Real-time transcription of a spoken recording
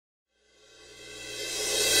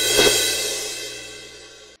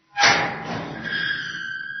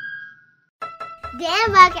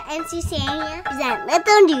Dan Rocket and Susanna present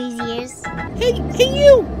Little News Ears. Hey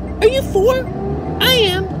you! Are you 4? I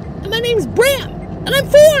am, and my name's Bram, and I'm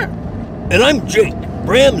 4! And I'm Jake,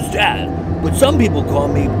 Bram's dad, but some people call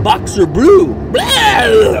me BoxerBlu.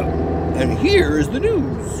 And here is the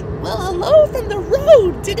news. Well, hello from the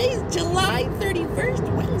road. Today's July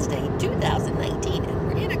 31st, Wednesday, 2019, and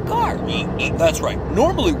we're in a car. That's right.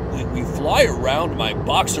 Normally we fly around my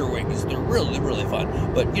boxer wings. They're really, really fun.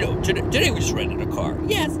 But, today we just rented a car.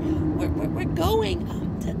 Yes, we're going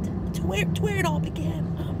to where it all began.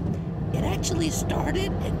 It actually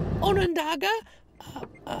started in Onondaga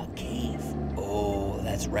Cave. Oh,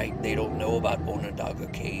 that's right. They don't know about Onondaga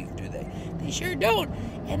Cave, do they? They sure don't.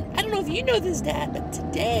 And I don't know if you know this, Dad, but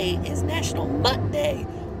today is National Mutt Day.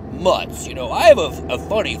 Mutts, I have a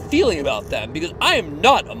funny feeling about them because I am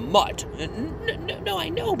not a mutt. No, I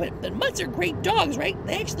know, but mutts are great dogs, right?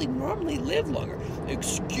 They actually normally live longer.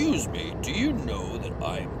 Excuse me, do you know that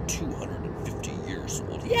I'm 250 years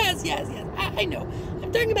old? Yes, I know.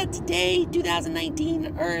 I'm talking about today,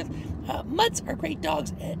 2019, Earth. Mutts are great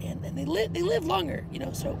dogs, and they live longer,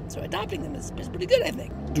 so adopting them is pretty good, I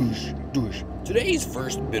think. Douche. Today's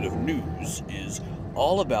first bit of news is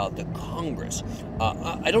all about the Congress.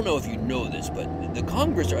 I don't know if you know this, but the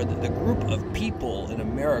Congress are the group of people in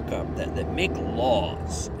America that make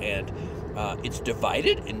laws, and it's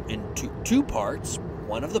divided into two parts.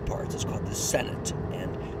 One of the parts is called the Senate,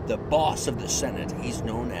 and the boss of the Senate, he's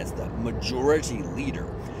known as the Majority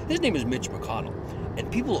Leader. His name is Mitch McConnell,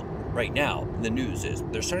 and people right now in the news is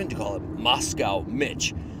they're starting to call him Moscow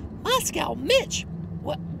Mitch. Moscow Mitch?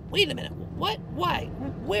 What? Wait a minute. What? Why?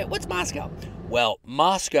 What's Moscow? Well,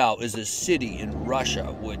 Moscow is a city in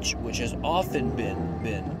Russia which has often been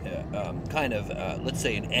let's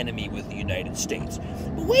say, an enemy with the United States.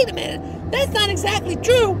 But wait a minute, that's not exactly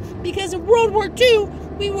true, because in World War II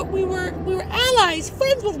we were allies,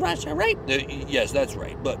 friends with Russia, right? Yes, that's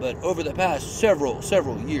right. But over the past several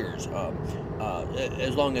years,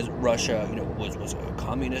 as long as Russia was a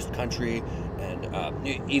communist country, and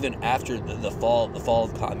even after the fall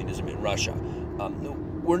of communism in Russia,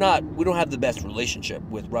 we don't have the best relationship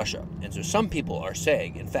with Russia. And so some people are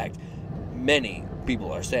saying, in fact, many people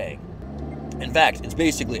are saying, in fact, it's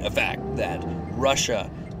basically a fact that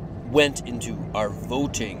Russia went into our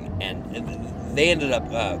voting and they ended up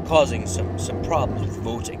causing some problems with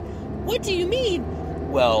voting. What do you mean?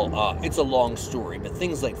 Well, it's a long story, but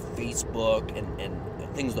things like Facebook and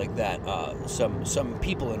things like that, some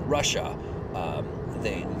people in Russia,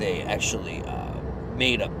 they actually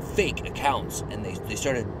made up fake accounts, and they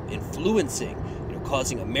started influencing,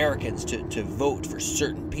 causing Americans to vote for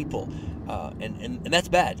certain people, and that's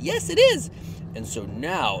bad. Yes, it is. And so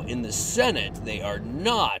now in the Senate, they are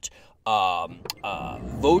not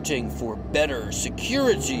voting for better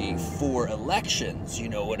security for elections. You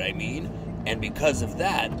know what I mean? And because of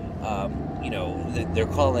that, they're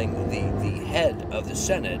calling the head of the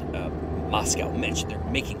Senate Moscow Mitch. They're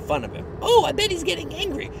making fun of him. Oh, I bet he's getting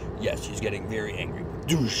angry. Yes, he's getting very angry.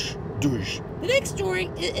 Douche. The next story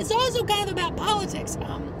is also kind of about politics.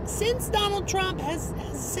 Since Donald Trump has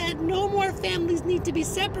said no more families need to be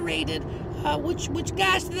separated, which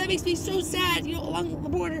gosh, that makes me so sad. Along the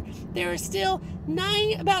border, there are still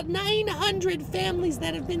about 900 families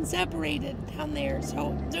that have been separated down there.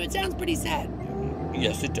 So it sounds pretty sad.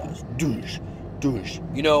 Yes, it does. Douche.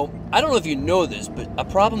 I don't know if you know this, but a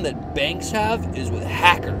problem that banks have is with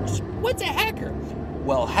hackers. What's a hacker?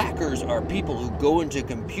 Well, hackers are people who go into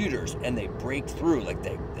computers and they break through, like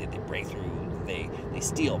they break through, they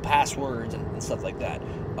steal passwords and stuff like that.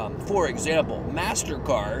 For example,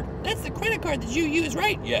 MasterCard. That's the credit card that you use,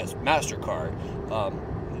 right? Yes, MasterCard.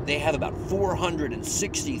 They have about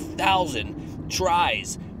 460,000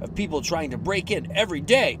 tries of people trying to break in every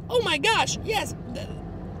day. Oh my gosh, yes,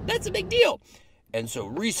 that's a big deal. And so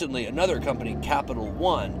recently, another company, Capital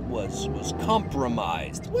One, was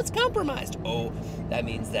compromised. What's compromised? Oh, that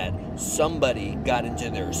means that somebody got into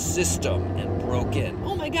their system and broke in.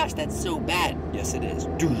 Oh my gosh, that's so bad. Yes, it is.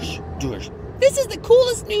 Douche. This is the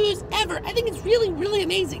coolest news ever. I think it's really, really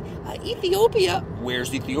amazing. Ethiopia.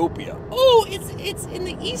 Where's Ethiopia? Oh, it's in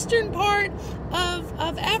the eastern part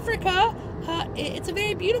of Africa. It's a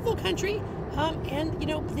very beautiful country. And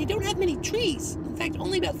they don't have many trees. In fact,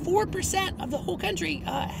 only about 4% of the whole country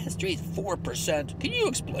has trees. 4%? Can you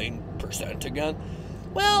explain percent again?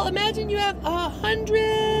 Well, imagine you have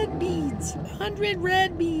 100 beads, 100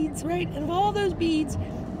 red beads, right? And of all those beads,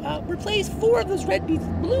 replace 4 of those red beads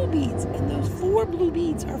with blue beads, and those 4 blue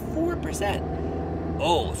beads are 4%.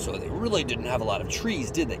 Oh, so they really didn't have a lot of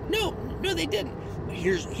trees, did they? No, they didn't. But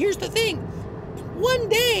here's the thing. One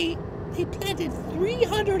day, they planted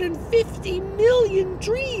 350 million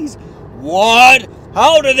trees. What?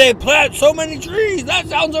 How do they plant so many trees? That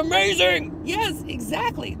sounds amazing. Yes,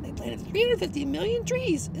 exactly. They planted 350 million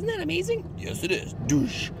trees. Isn't that amazing? Yes, it is.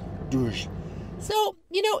 Douche. So,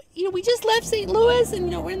 we just left St. Louis and,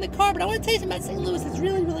 we're in the car, but I want to tell you something about St. Louis that's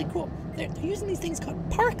really, really cool. They're using these things called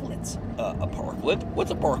parklets. A parklet?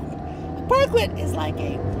 What's a parklet? A parklet is like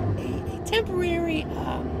a temporary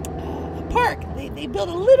park. They build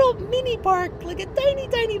a little mini park, like a tiny,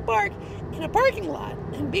 tiny park in a parking lot.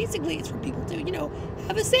 And basically it's for people to,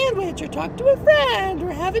 have a sandwich or talk to a friend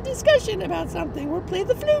or have a discussion about something or play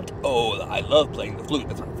the flute. Oh, I love playing the flute.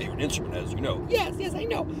 That's my favorite instrument, as you know. Yes, I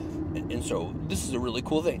know. And so this is a really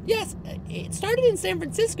cool thing. Yes, it started in San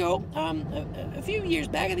Francisco a few years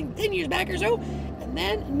back, I think 10 years back or so. And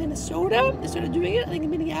then in Minnesota, they started doing it, I think in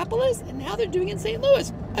Minneapolis, and now they're doing it in St.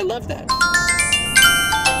 Louis. I love that.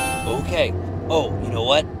 Okay. Oh, you know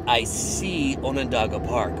what? I see Onondaga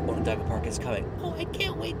Park. Onondaga Park is coming. Oh, I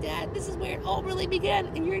can't wait, Dad. This is where it all really began,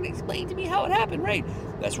 and you're going to explain to me how it happened, right?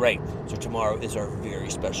 That's right. So tomorrow is our very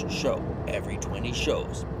special show. Every 20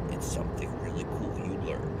 shows, it's something really cool you'd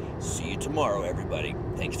learn. See you tomorrow, everybody.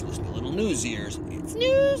 Thanks for listening to Little News Ears. It's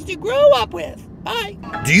news to grow up with. Bye.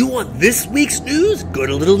 Do you want this week's news? Go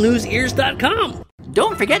to littlenewsears.com.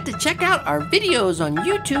 Don't forget to check out our videos on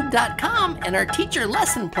youtube.com and our teacher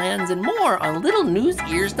lesson plans and more on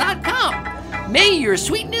littlenewsears.com. May your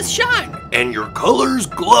sweetness shine And your colors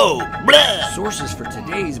glow. Blah! Sources for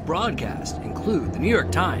today's broadcast include the New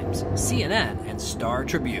York Times, CNN, and Star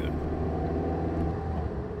Tribune.